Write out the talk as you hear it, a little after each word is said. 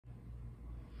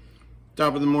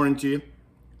Top of the morning to you.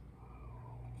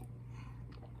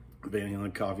 Van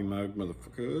Halen coffee mug,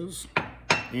 motherfuckers.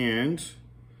 And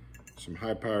some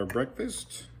high-power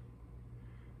breakfast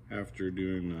after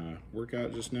doing a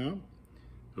workout just now.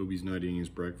 Hobie's not eating his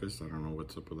breakfast. I don't know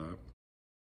what's up with that.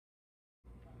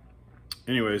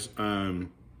 Anyways,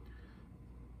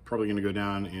 probably gonna go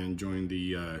down and join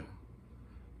the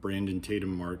Brandon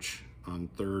Tatum March on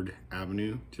 3rd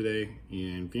Avenue today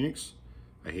in Phoenix.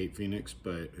 I hate Phoenix,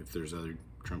 but if there's other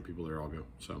Trump people there, I'll go.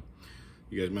 So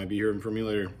you guys might be hearing from me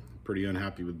later. Pretty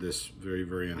unhappy with this. Very,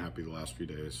 very unhappy the last few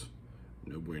days.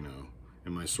 No bueno.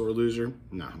 Am I a sore loser?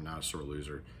 No, I'm not a sore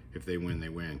loser. If they win, they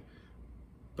win.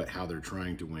 But how they're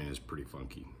trying to win is pretty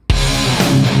funky.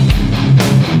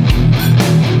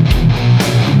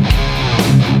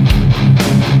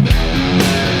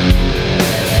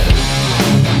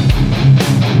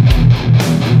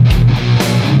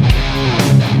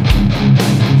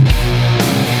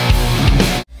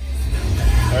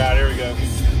 All right, here we go.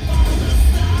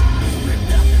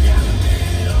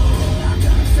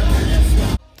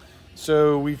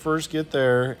 So we first get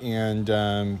there, and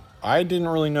I didn't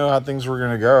really know how things were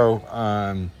going to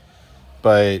go,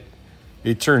 but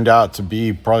it turned out to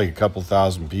be probably a couple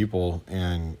thousand people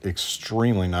and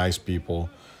extremely nice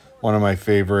people. One of my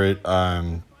favorite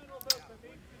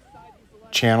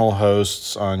channel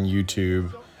hosts on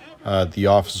YouTube, the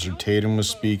Officer Tatum, was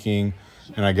speaking,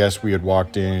 and I guess we had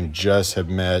walked in and just had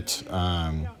missed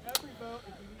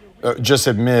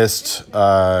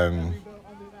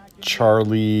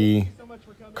Charlie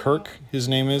Kirk, his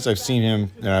name is. I've seen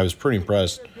him, and I was pretty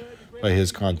impressed by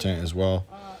his content as well.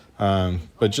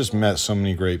 But just met so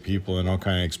many great people, and I'll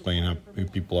kind of explain who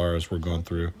people are as we're going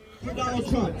through. For Donald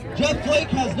Trump. Jeff Flake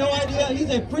has no idea. He's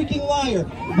a freaking liar.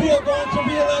 We are going to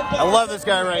re-elect. I love this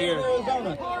guy right here.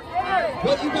 Arizona.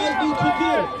 What you guys need to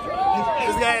do.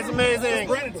 This guy is amazing.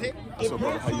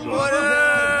 What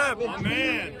up? Oh,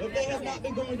 man. If they have not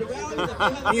been going to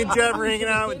rallies, Me and Jeff are hanging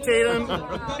out with Tatum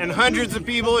and hundreds of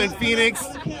people in Phoenix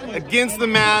against the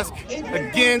mask,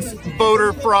 against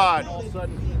voter fraud.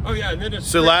 Oh yeah.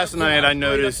 So last night I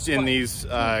noticed in these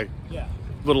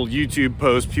little YouTube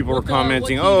posts, people were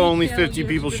commenting, oh, only 50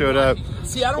 people showed up.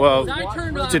 Well,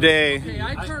 today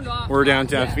we're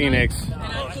downtown Phoenix.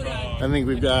 I think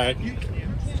we've got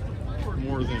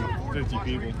more than 50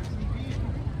 people.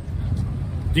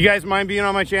 Do you guys mind being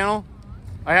on my channel?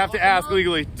 I have to ask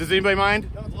legally. Does anybody mind?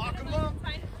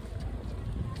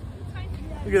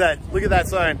 Look at that. Look at that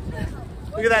sign.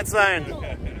 Look at that sign.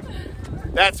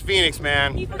 That's Phoenix,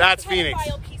 man. That's Phoenix.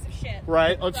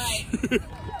 Right?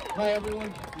 Hi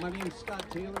everyone, my name is Scott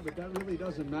Taylor, but that really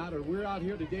doesn't matter. We're out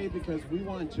here today because we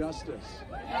want justice.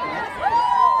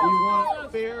 Right? We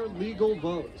want fair, legal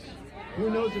votes. Who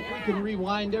knows if we can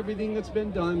rewind everything that's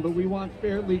been done, but we want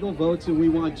fair, legal votes, and we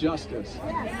want justice.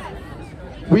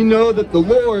 We know that the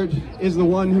Lord is the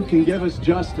one who can give us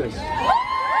justice. Would you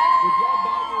all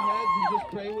bow your heads and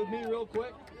just pray with me real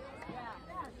quick?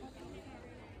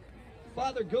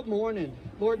 Father, good morning.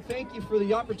 Lord, thank you for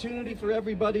the opportunity for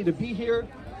everybody to be here.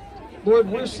 Lord,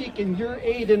 we're seeking your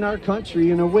aid in our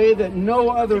country in a way that no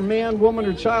other man, woman,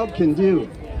 or child can do.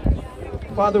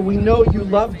 Father, we know you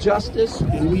love justice,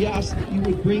 and we ask that you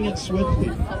would bring it swiftly.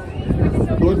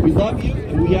 Lord, we love you,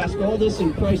 and we ask all this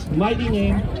in Christ's mighty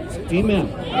name. Amen.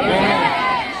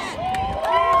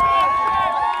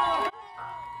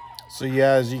 So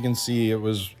yeah, as you can see, it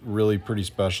was really pretty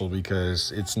special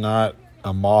because it's not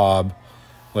a mob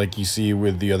like you see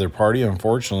with the other party.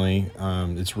 Unfortunately,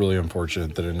 it's really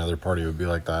unfortunate that another party would be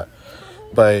like that.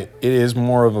 But it is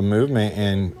more of a movement,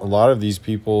 and a lot of these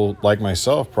people, like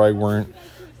myself, probably weren't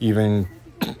even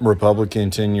Republican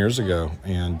 10 years ago.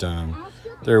 And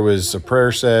there was a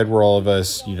prayer said where all of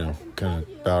us, you know, kind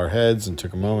of bow our heads and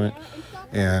took a moment.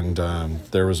 And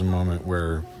there was a moment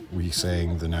where we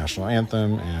sang the national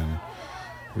anthem and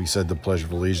we said the Pledge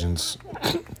of Allegiance.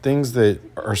 Things that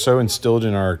are so instilled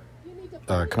in our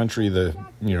country that,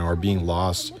 you know, are being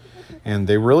lost. And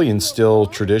they really instill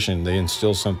tradition. They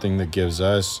instill something that gives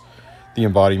us the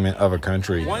embodiment of a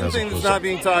country. One thing that's not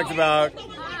being talked about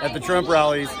at the Trump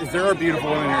rallies is there are beautiful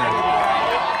women here.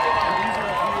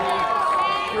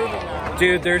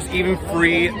 Dude, there's even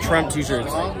free Trump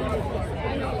t-shirts. I'm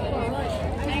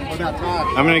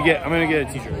gonna get a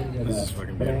t-shirt. This is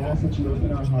fucking beautiful. I ask that you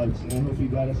open our hearts, and I hope you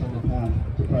guide us on the path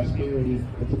to prosperity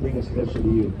and to bring us closer to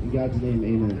you. In God's name,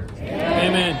 amen.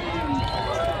 Amen.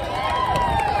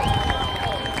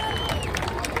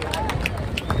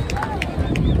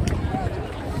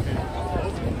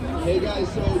 Hey guys,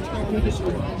 so let me just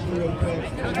remind you real quick.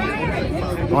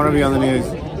 I want to be on the news.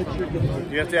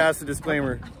 You have to ask the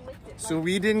disclaimer. So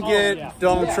we didn't get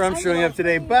Donald Trump showing up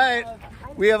today, but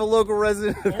we have a local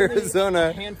resident of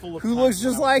Arizona who looks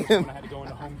just like him. I had to go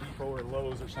into Home Depot or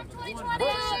Lowe's or something.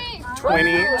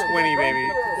 2020, baby.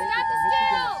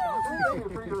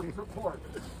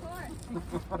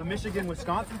 The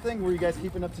Michigan-Wisconsin thing, were you guys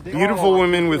keeping up to date? Beautiful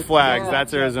women with flags.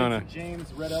 That's Arizona.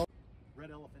 James Red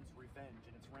Elephant's Revenge,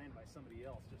 and it's ran by somebody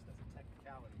else just as a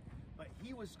technicality. But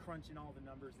he was crunching all the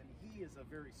numbers, and he is a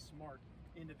very smart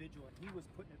individual, and he was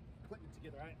putting it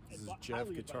together. This is Jeff,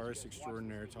 guitarist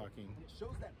extraordinaire, talking. And it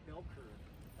shows that bell curve,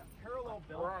 that parallel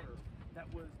bell curve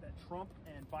that Trump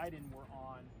and Biden were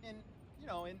on, in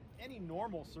any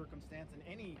normal circumstance in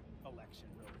any election,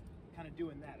 really, kind of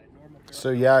doing that at normal.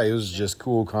 So yeah, it was just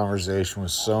cool conversation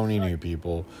with so many new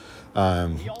people.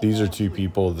 These are two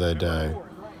people that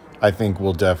I think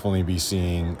we'll definitely be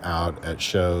seeing out at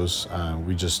shows.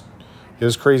 It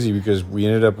was crazy because we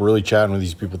ended up really chatting with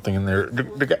these people, thinking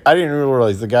I didn't really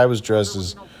realize the guy was dressed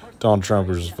as Donald Trump,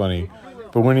 which is funny.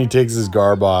 But when he takes his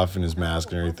garb off and his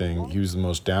mask and everything, he was the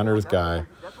most down-to-earth guy.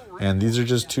 And these are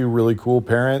just two really cool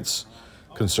parents,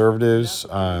 conservatives,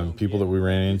 people that we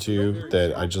ran into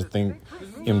that I just think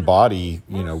embody,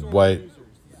 what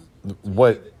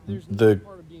the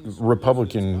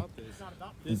Republican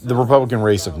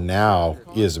race of now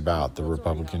is about, the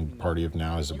Republican Party of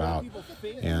now is about.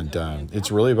 And it's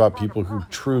really about people who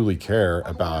truly care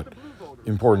about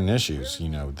important issues.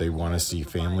 They want to see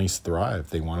families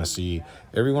thrive. They want to see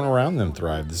everyone around them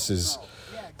thrive. This is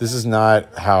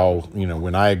not how,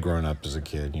 when I had grown up as a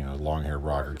kid, long-haired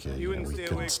rocker kid, we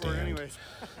couldn't stand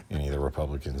any of the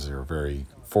Republicans. They were very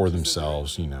for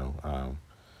themselves,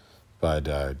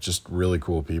 but just really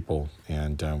cool people.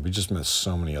 And we just met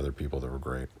so many other people that were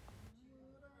great.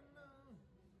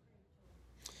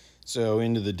 So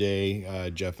into the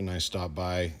day, Jeff and I stopped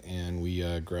by and we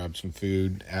grabbed some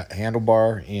food at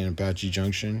Handlebar in Apache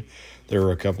Junction. There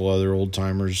were a couple other old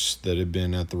timers that had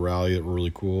been at the rally that were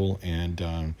really cool.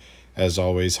 And as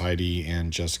always, Heidi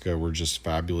and Jessica were just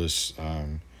fabulous,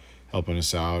 helping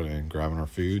us out and grabbing our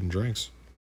food and drinks.